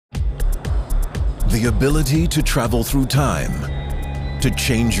The ability to travel through time, to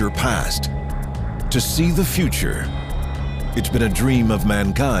change your past, to see the future. It's been a dream of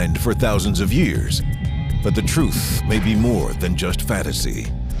mankind for thousands of years, but the truth may be more than just fantasy.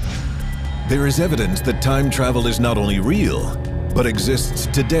 There is evidence that time travel is not only real, but exists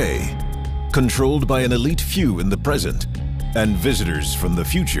today, controlled by an elite few in the present and visitors from the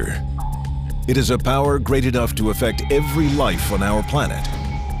future. It is a power great enough to affect every life on our planet.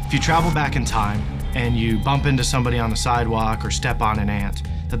 If you travel back in time and you bump into somebody on the sidewalk or step on an ant,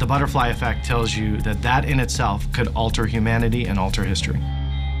 that the butterfly effect tells you that that in itself could alter humanity and alter history.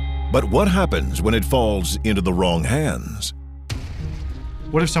 But what happens when it falls into the wrong hands?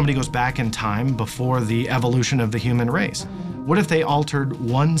 What if somebody goes back in time before the evolution of the human race? What if they altered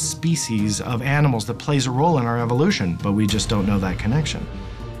one species of animals that plays a role in our evolution, but we just don't know that connection?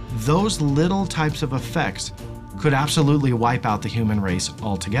 Those little types of effects could absolutely wipe out the human race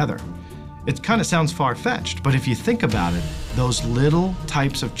altogether. It kind of sounds far-fetched, but if you think about it, those little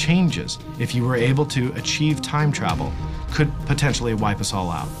types of changes, if you were able to achieve time travel, could potentially wipe us all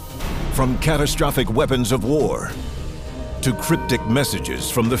out. From catastrophic weapons of war to cryptic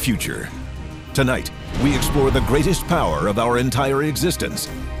messages from the future. Tonight, we explore the greatest power of our entire existence.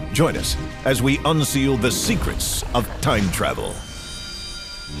 Join us as we unseal the secrets of time travel.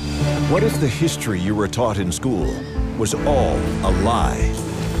 What if the history you were taught in school was all a lie?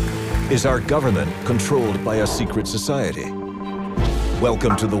 Is our government controlled by a secret society?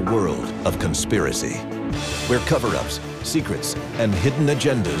 Welcome to the world of conspiracy, where cover-ups, secrets, and hidden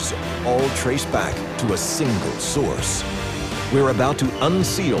agendas all trace back to a single source. We're about to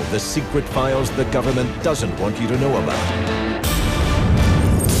unseal the secret files the government doesn't want you to know about.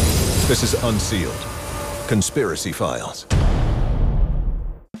 This is Unsealed, Conspiracy Files.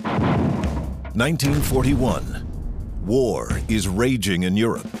 1941. War is raging in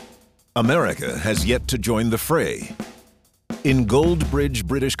Europe. America has yet to join the fray. In Gold Bridge,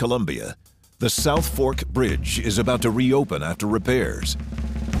 British Columbia, the South Fork Bridge is about to reopen after repairs.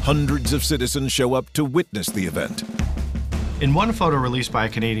 Hundreds of citizens show up to witness the event. In one photo released by a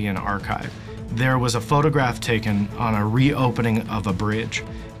Canadian archive, there was a photograph taken on a reopening of a bridge.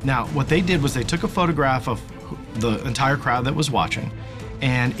 Now, what they did was they took a photograph of the entire crowd that was watching,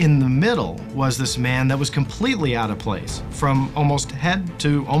 and in the middle was this man that was completely out of place. From almost head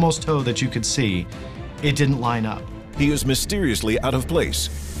to almost toe that you could see, it didn't line up. He is mysteriously out of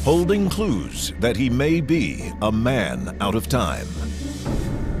place, holding clues that he may be a man out of time.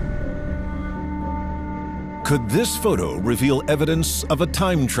 Could this photo reveal evidence of a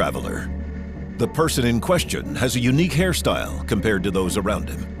time traveler? The person in question has a unique hairstyle compared to those around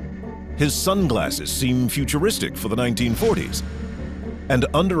him. His sunglasses seem futuristic for the 1940s. And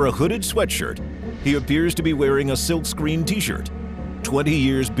under a hooded sweatshirt, he appears to be wearing a silkscreen t-shirt, 20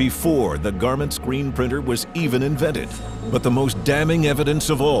 years before the garment screen printer was even invented. But the most damning evidence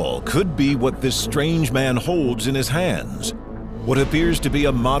of all could be what this strange man holds in his hands. What appears to be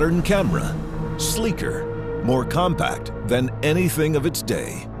a modern camera, sleeker, more compact than anything of its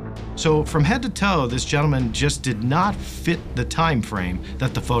day. So from head to toe, this gentleman just did not fit the time frame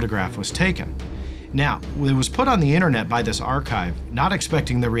that the photograph was taken. Now, it was put on the internet by this archive, not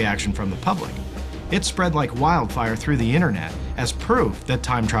expecting the reaction from the public. It spread like wildfire through the internet as proof that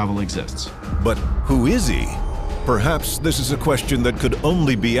time travel exists. But who is he? Perhaps this is a question that could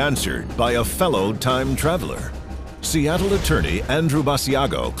only be answered by a fellow time traveler. Seattle attorney Andrew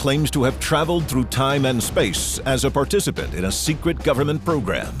Basiago claims to have traveled through time and space as a participant in a secret government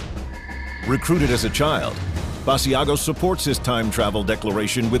program. Recruited as a child, Basiago supports his time travel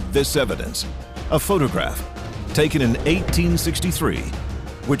declaration with this evidence. A photograph taken in 1863,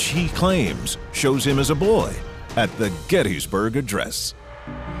 which he claims shows him as a boy at the Gettysburg Address.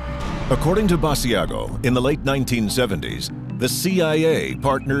 According to Basiago, in the late 1970s, the CIA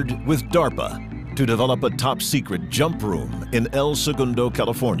partnered with DARPA to develop a top-secret jump room in El Segundo,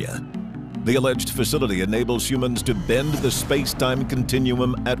 California. The alleged facility enables humans to bend the space-time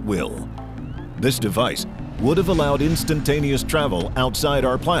continuum at will. This device would have allowed instantaneous travel outside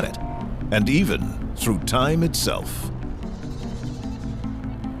our planet, and even through time itself.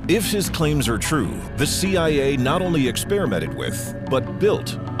 If his claims are true, the CIA not only experimented with, but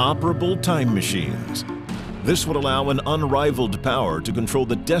built operable time machines. This would allow an unrivaled power to control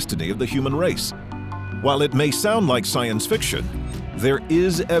the destiny of the human race. While it may sound like science fiction, there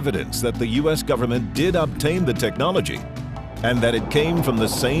is evidence that the US government did obtain the technology, and that it came from the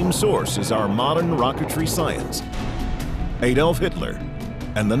same source as our modern rocketry science: Adolf Hitler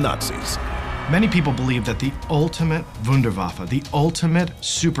and the Nazis. Many people believe that the ultimate Wunderwaffe, the ultimate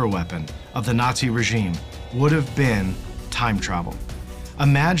superweapon of the Nazi regime, would have been time travel.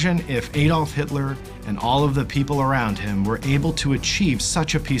 Imagine if Adolf Hitler and all of the people around him were able to achieve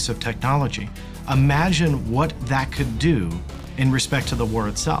such a piece of technology. Imagine what that could do in respect to the war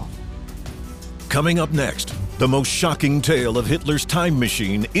itself. Coming up next, the most shocking tale of Hitler's time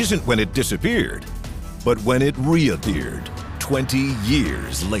machine isn't when it disappeared, but when it reappeared 20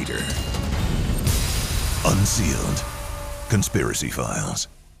 years later. Unsealed. Conspiracy Files.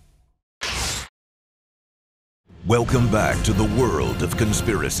 Welcome back to the world of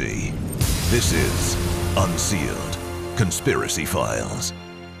conspiracy. This is Unsealed. Conspiracy Files.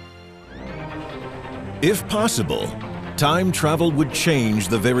 If possible, time travel would change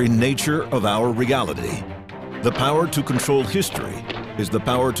the very nature of our reality. The power to control history is the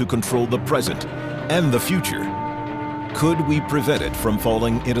power to control the present and the future. Could we prevent it from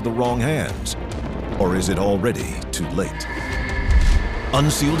falling into the wrong hands? Or is it already too late?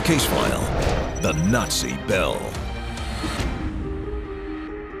 Unsealed case file, the Nazi Bell.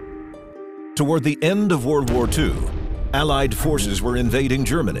 Toward the end of World War II, Allied forces were invading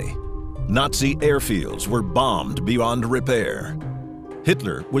Germany. Nazi airfields were bombed beyond repair.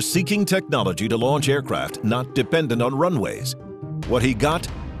 Hitler was seeking technology to launch aircraft not dependent on runways. What he got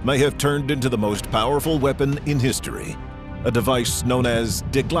may have turned into the most powerful weapon in history, a device known as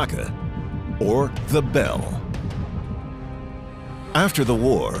Die Glocke, or the Bell. After the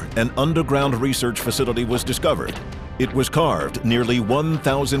war, an underground research facility was discovered. It was carved nearly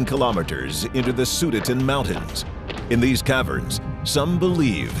 1,000 kilometers into the Sudeten Mountains. In these caverns, some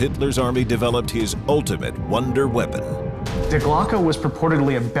believe Hitler's army developed his ultimate wonder weapon. Die Glocke was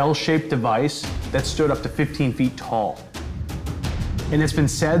purportedly a bell-shaped device that stood up to 15 feet tall. And it's been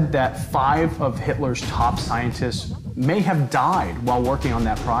said that 5 of Hitler's top scientists may have died while working on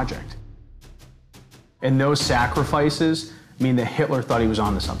that project. And those sacrifices mean that Hitler thought he was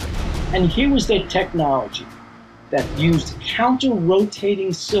onto something. And here was their technology that used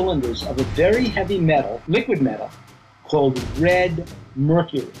counter-rotating cylinders of a very heavy metal, liquid metal, called red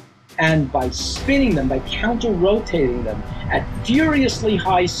mercury. And by spinning them, by counter-rotating them at furiously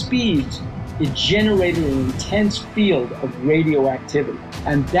high speeds, it generated an intense field of radioactivity.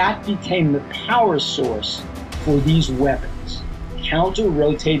 And that became the power source for these weapons,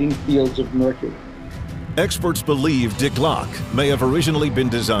 counter-rotating fields of mercury. Experts believe Die Glocke may have originally been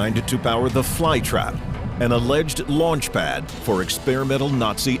designed to power the flytrap, an alleged launch pad for experimental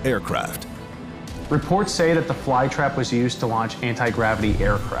Nazi aircraft. Reports say that the flytrap was used to launch anti-gravity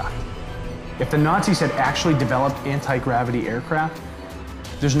aircraft. If the Nazis had actually developed anti-gravity aircraft,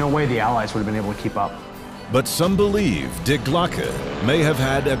 there's no way the Allies would have been able to keep up. But some believe Die Glocke may have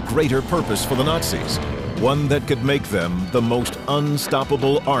had a greater purpose for the Nazis, one that could make them the most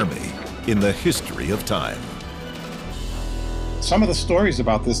unstoppable army in the history of time. Some of the stories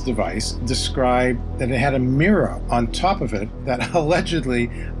about this device describe that it had a mirror on top of it that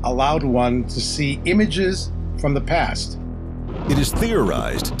allegedly allowed one to see images from the past. It is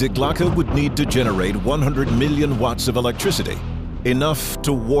theorized Die Glocke would need to generate 100 million watts of electricity, enough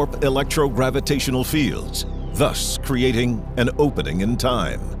to warp electrogravitational fields, thus creating an opening in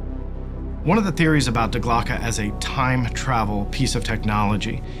time. One of the theories about Die Glocke as a time travel piece of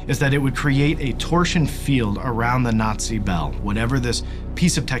technology is that it would create a torsion field around the Nazi bell. Whatever this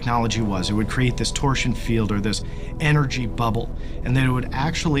piece of technology was, it would create this torsion field or this energy bubble, and that it would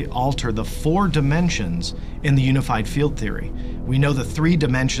actually alter the 4 dimensions in the unified field theory. We know the 3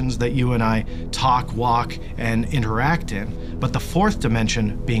 dimensions that you and I talk, walk, and interact in, but the 4th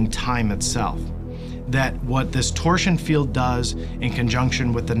dimension being time itself. That what this torsion field does in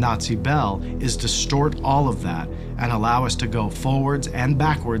conjunction with the Nazi bell is distort all of that and allow us to go forwards and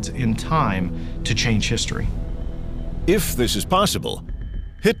backwards in time to change history. If this is possible,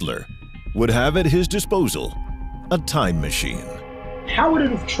 Hitler would have at his disposal a time machine. How would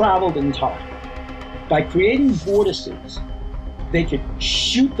it have traveled in time? By creating vortices, they could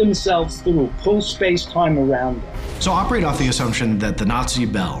shoot themselves through, pull space-time around them. So operate off the assumption that the Nazi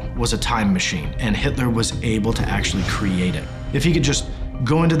bell was a time machine and Hitler was able to actually create it. If he could just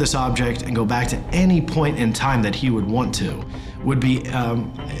go into this object and go back to any point in time that he would want to, would be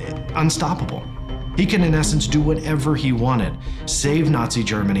unstoppable. He can, in essence, do whatever he wanted, save Nazi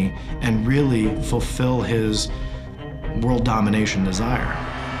Germany, and really fulfill his world domination desire.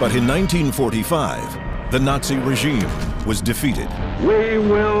 But in 1945, the Nazi regime was defeated. We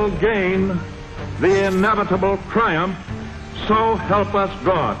will gain the inevitable triumph, so help us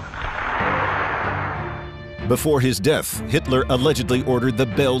God. Before his death, Hitler allegedly ordered the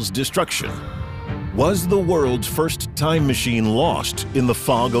bell's destruction. Was the world's first time machine lost in the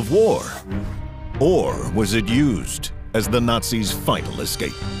fog of war? Or was it used as the Nazis' final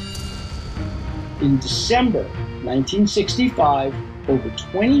escape? In December 1965, over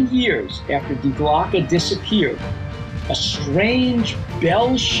 20 years after Die Glocke disappeared, a strange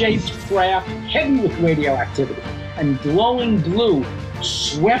bell-shaped craft heavy with radioactivity and glowing blue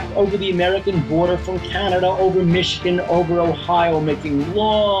swept over the American border from Canada, over Michigan, over Ohio, making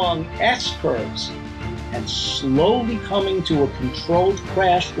long S-curves and slowly coming to a controlled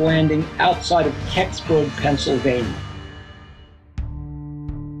crash landing outside of Kecksburg, Pennsylvania.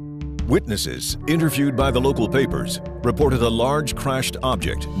 Witnesses, interviewed by the local papers, reported a large crashed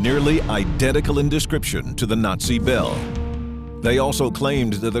object nearly identical in description to the Nazi bell. They also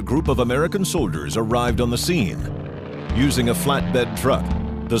claimed that a group of American soldiers arrived on the scene. Using a flatbed truck,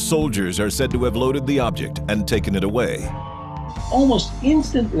 the soldiers are said to have loaded the object and taken it away. Almost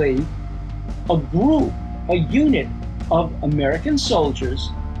instantly, a group, a unit of American soldiers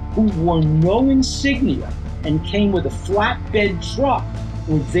who wore no insignia and came with a flatbed truck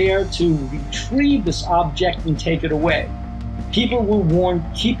were there to retrieve this object and take it away. People were warned,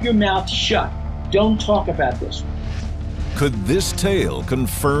 keep your mouth shut, don't talk about this. Could this tale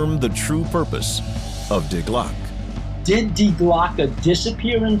confirm the true purpose of Die Glocke? Did Die Glocke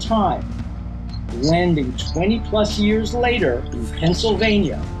disappear in time, landing 20+ years later in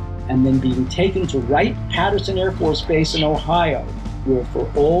Pennsylvania, and then being taken to Wright-Patterson Air Force Base in Ohio, where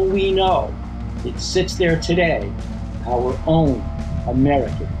for all we know, it sits there today, our own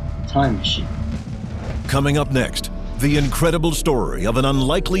American time machine? Coming up next, the incredible story of an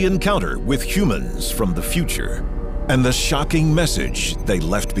unlikely encounter with humans from the future and the shocking message they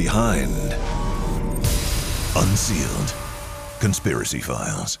left behind. Unsealed. Conspiracy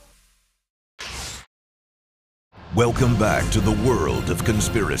Files. Welcome back to the world of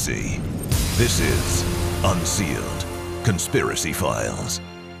conspiracy. This is Unsealed. Conspiracy Files.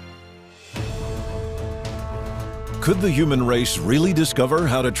 Could the human race really discover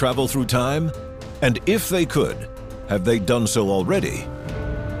how to travel through time? And if they could, have they done so already?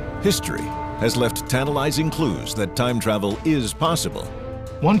 History has left tantalizing clues that time travel is possible.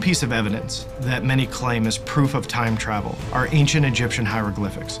 One piece of evidence that many claim is proof of time travel are ancient Egyptian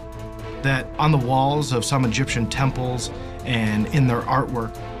hieroglyphics. That on the walls of some Egyptian temples and in their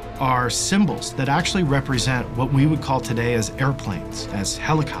artwork are symbols that actually represent what we would call today as airplanes, as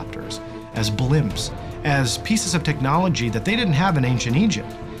helicopters, as blimps, as pieces of technology that they didn't have in ancient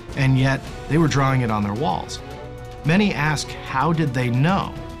Egypt, and yet they were drawing it on their walls. Many ask, how did they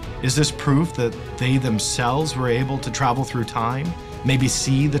know? Is this proof that they themselves were able to travel through time? Maybe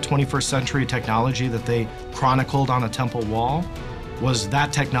see the 21st century technology that they chronicled on a temple wall? Was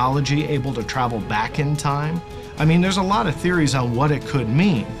that technology able to travel back in time? I mean, there's a lot of theories on what it could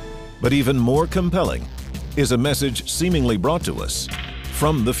mean. But even more compelling is a message seemingly brought to us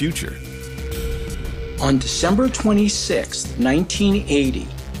from the future. On December 26, 1980,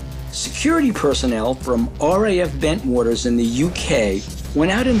 security personnel from RAF Bentwaters in the UK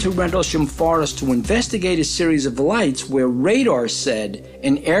went out into Rendlesham Forest to investigate a series of lights where radar said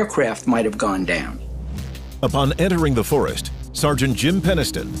an aircraft might have gone down. Upon entering the forest, Sergeant Jim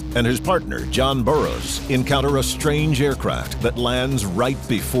Peniston and his partner John Burroughs encounter a strange aircraft that lands right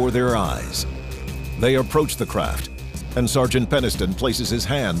before their eyes. They approach the craft, and Sergeant Peniston places his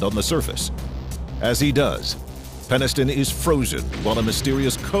hand on the surface. As he does, Peniston is frozen while a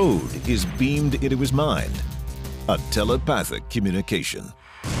mysterious code is beamed into his mind. A telepathic communication.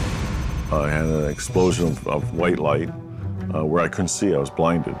 I had an explosion of white light where I couldn't see. I was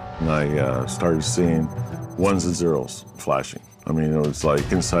blinded. And I started seeing ones and zeros flashing. I mean, it was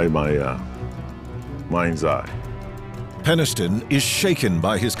like inside my mind's eye. Peniston is shaken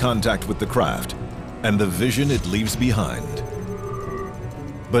by his contact with the craft and the vision it leaves behind.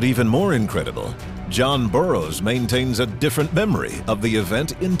 But even more incredible, John Burroughs maintains a different memory of the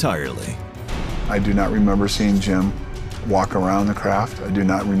event entirely. I do not remember seeing Jim walk around the craft. I do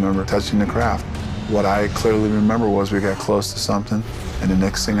not remember touching the craft. What I clearly remember was we got close to something, and the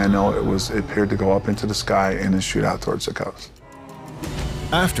next thing I know, it appeared to go up into the sky and then shoot out towards the coast.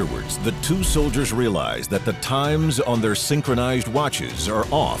 Afterwards, the two soldiers realize that the times on their synchronized watches are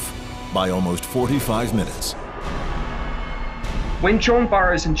off by almost 45 minutes. When John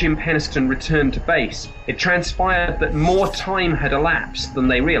Burroughs and Jim Peniston returned to base, it transpired that more time had elapsed than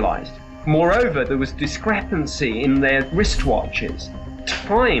they realized. Moreover, there was discrepancy in their wristwatches.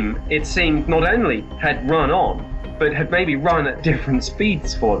 Time, it seemed, not only had run on, but had maybe run at different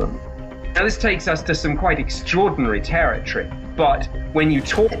speeds for them. Now this takes us to some quite extraordinary territory, but when you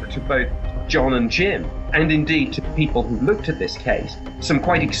talk to both John and Jim, and indeed to people who looked at this case, some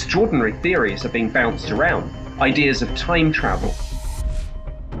quite extraordinary theories are being bounced around, ideas of time travel.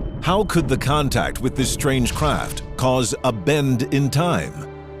 How could the contact with this strange craft cause a bend in time?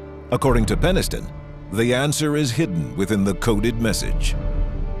 According to Peniston, The answer is hidden within the coded message.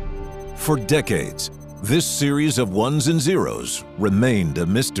 For decades, this series of ones and zeros remained a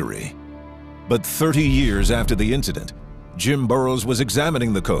mystery. But 30 years after the incident, Jim Burrows was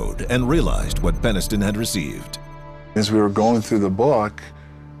examining the code and realized what Peniston had received. As we were going through the book,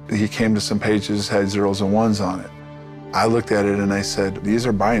 he came to some pages that had zeros and ones on it. I looked at it and I said, these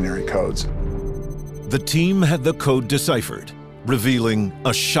are binary codes. The team had the code deciphered, revealing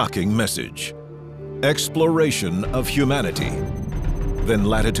a shocking message. Exploration of humanity. Then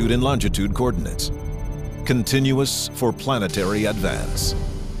latitude and longitude coordinates. Continuous for planetary advance.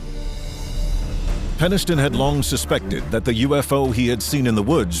 Peniston had long suspected that the UFO he had seen in the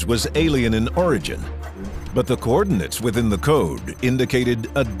woods was alien in origin, but the coordinates within the code indicated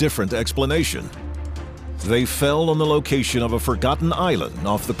a different explanation. They fell on the location of a forgotten island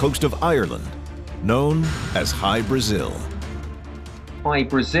off the coast of Ireland, known as High Brazil. High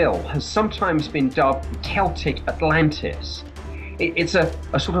Brazil has sometimes been dubbed Celtic Atlantis. It's a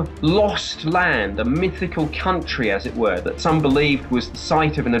sort of lost land, a mythical country, as it were, that some believed was the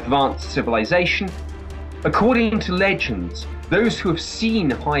site of an advanced civilization. According to legends, those who have seen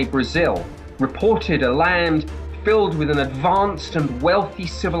High Brazil reported a land filled with an advanced and wealthy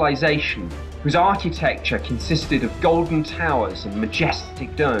civilization whose architecture consisted of golden towers and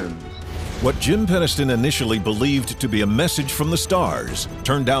majestic domes. What Jim Peniston initially believed to be a message from the stars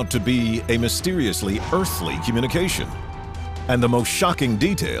turned out to be a mysteriously earthly communication. And the most shocking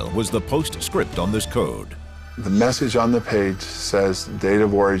detail was the postscript on this code. The message on the page says date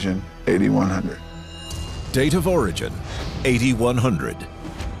of origin 8100. Date of origin 8100.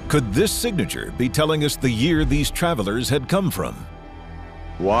 Could this signature be telling us the year these travelers had come from?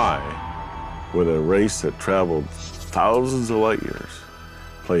 Why would a race that traveled thousands of light years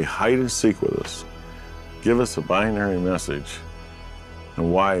play hide and seek with us, give us a binary message,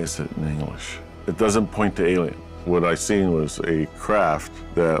 and why is it in English? It doesn't point to alien. What I seen was a craft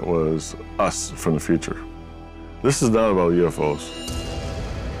that was us from the future. This is not about UFOs.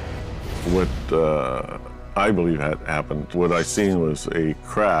 What I believe had happened, what I seen was a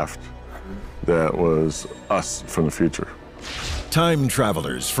craft that was us from the future. Time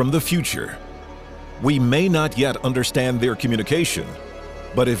travelers from the future. We may not yet understand their communication,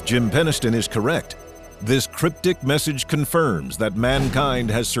 but if Jim Peniston is correct, this cryptic message confirms that mankind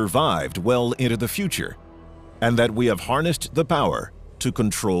has survived well into the future, and that we have harnessed the power to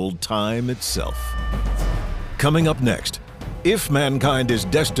control time itself. Coming up next, if mankind is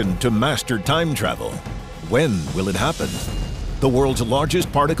destined to master time travel, when will it happen? The world's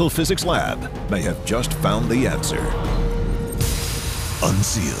largest particle physics lab may have just found the answer.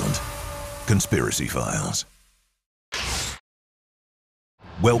 Unsealed. Conspiracy Files.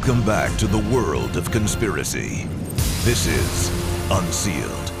 Welcome back to the world of conspiracy. This is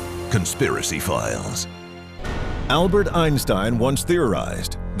Unsealed. Conspiracy Files. Albert Einstein once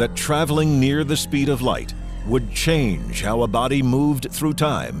theorized that traveling near the speed of light would change how a body moved through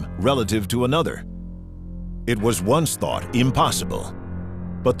time relative to another. It was once thought impossible,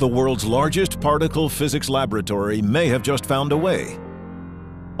 but the world's largest particle physics laboratory may have just found a way.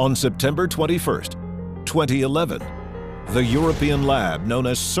 On September 21st, 2011, the European lab known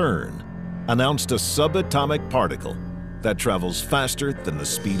as CERN announced a subatomic particle that travels faster than the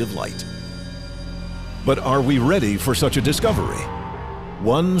speed of light. But are we ready for such a discovery?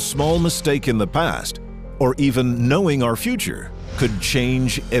 One small mistake in the past, or even knowing our future, could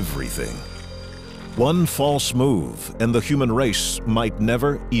change everything. One false move and the human race might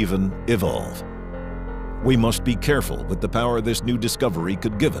never even evolve. We must be careful with the power this new discovery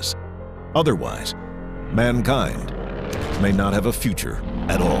could give us. Otherwise, mankind may not have a future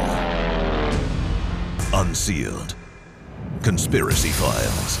at all. Unsealed. Conspiracy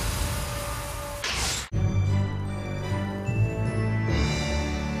Files.